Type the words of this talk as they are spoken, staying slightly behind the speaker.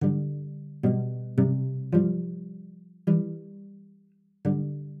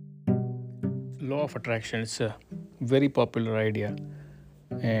Law of attraction is a very popular idea,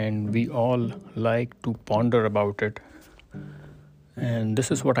 and we all like to ponder about it. And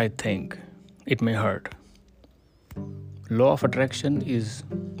this is what I think. It may hurt. Law of attraction is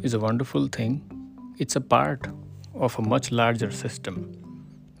a wonderful thing. It's a part of a much larger system,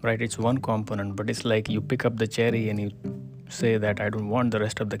 right? It's one component, but it's like you pick up the cherry and you say that I don't want the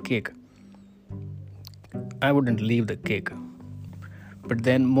rest of the cake. I wouldn't leave the cake. But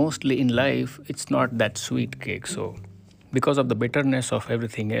then mostly in life, it's not that sweet cake. So because of the bitterness of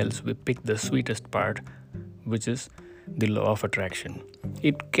everything else, we pick the sweetest part, which is the law of attraction.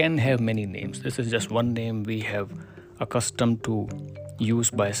 It can have many names. This is just one name we have accustomed to use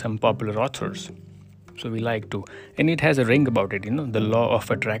by some popular authors. So we like to, and it has a ring about it, the law of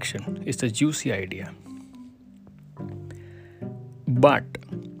attraction. It's a juicy idea. But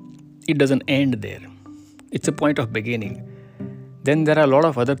it doesn't end there. It's a point of beginning. Then there are a lot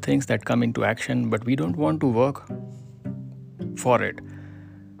of other things that come into action, but we don't want to work for it.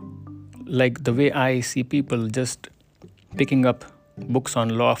 Like the way I see people just picking up books on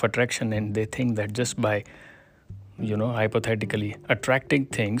law of attraction, and they think that just by, hypothetically attracting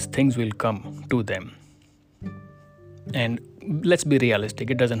things will come to them. And let's be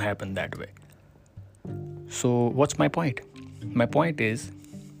realistic, it doesn't happen that way. So what's my point? My point is,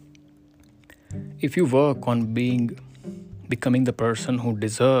 if you work on becoming the person who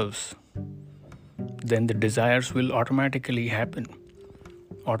deserves, then the desires will automatically happen,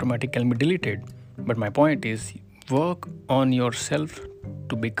 automatically be deleted. But my point is, work on yourself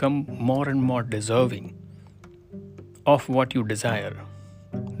to become more and more deserving of what you desire.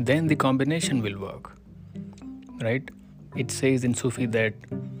 Then the combination will work, right? It says in Sufi that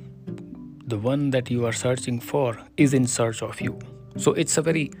the one that you are searching for is in search of you. So it's a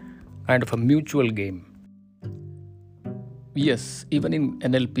very kind of a mutual game. Yes, even in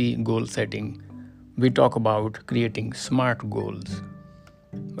NLP goal setting, we talk about creating SMART goals,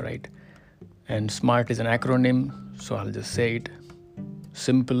 right? And SMART is an acronym, so I'll just say it.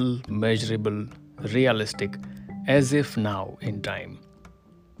 Simple, measurable, realistic, as if now in time,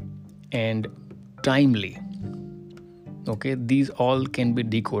 and timely. Okay, these all can be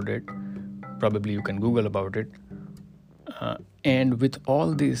decoded. Probably you can Google about it. And with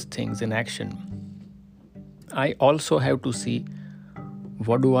all these things in action, I also have to see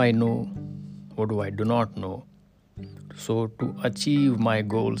what do I know, what do I do not know. So to achieve my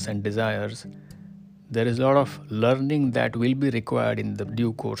goals and desires, there is a lot of learning that will be required in the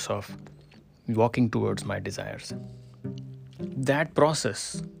due course of walking towards my desires. That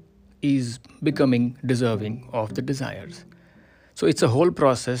process is becoming deserving of the desires. So it's a whole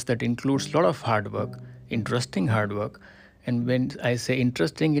process that includes a lot of hard work, interesting hard work. And when I say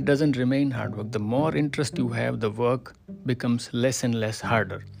interesting, it doesn't remain hard work. The more interest you have, the work becomes less and less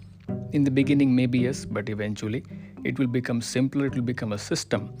harder. In the beginning, maybe yes, but eventually it will become simpler, it will become a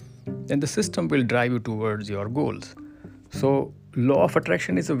system. And the system will drive you towards your goals. So law of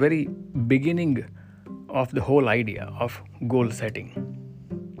attraction is a very beginning of the whole idea of goal setting.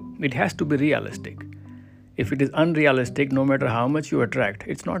 It has to be realistic. If it is unrealistic, no matter how much you attract,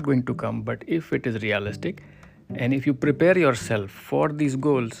 it's not going to come. But if it is realistic, and if you prepare yourself for these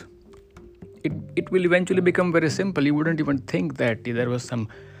goals, it will eventually become very simple. You wouldn't even think that there was some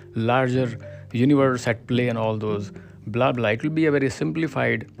larger universe at play and all those blah blah. It will be a very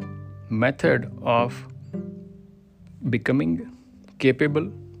simplified method of becoming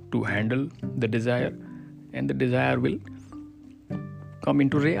capable to handle the desire, and the desire will come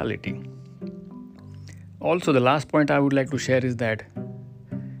into reality. Also, the last point I would like to share is that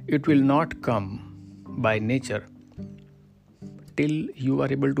it will not come by nature till you are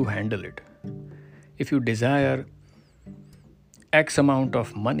able to handle it. If you desire X amount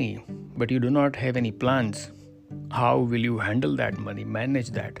of money, but you do not have any plans, how will you handle that money,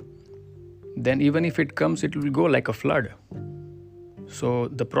 manage that? Then even if it comes, it will go like a flood. So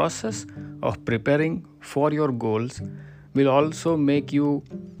the process of preparing for your goals will also make you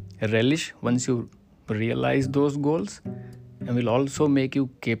relish once you realize those goals, and will also make you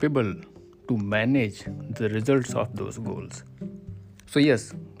capable to manage the results of those goals. So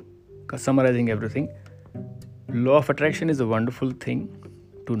yes, summarizing everything, law of attraction is a wonderful thing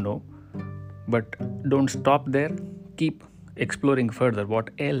to know, but don't stop there. Keep exploring further what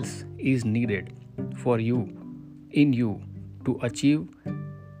else is needed for you, in you, to achieve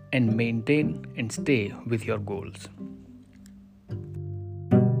and maintain and stay with your goals.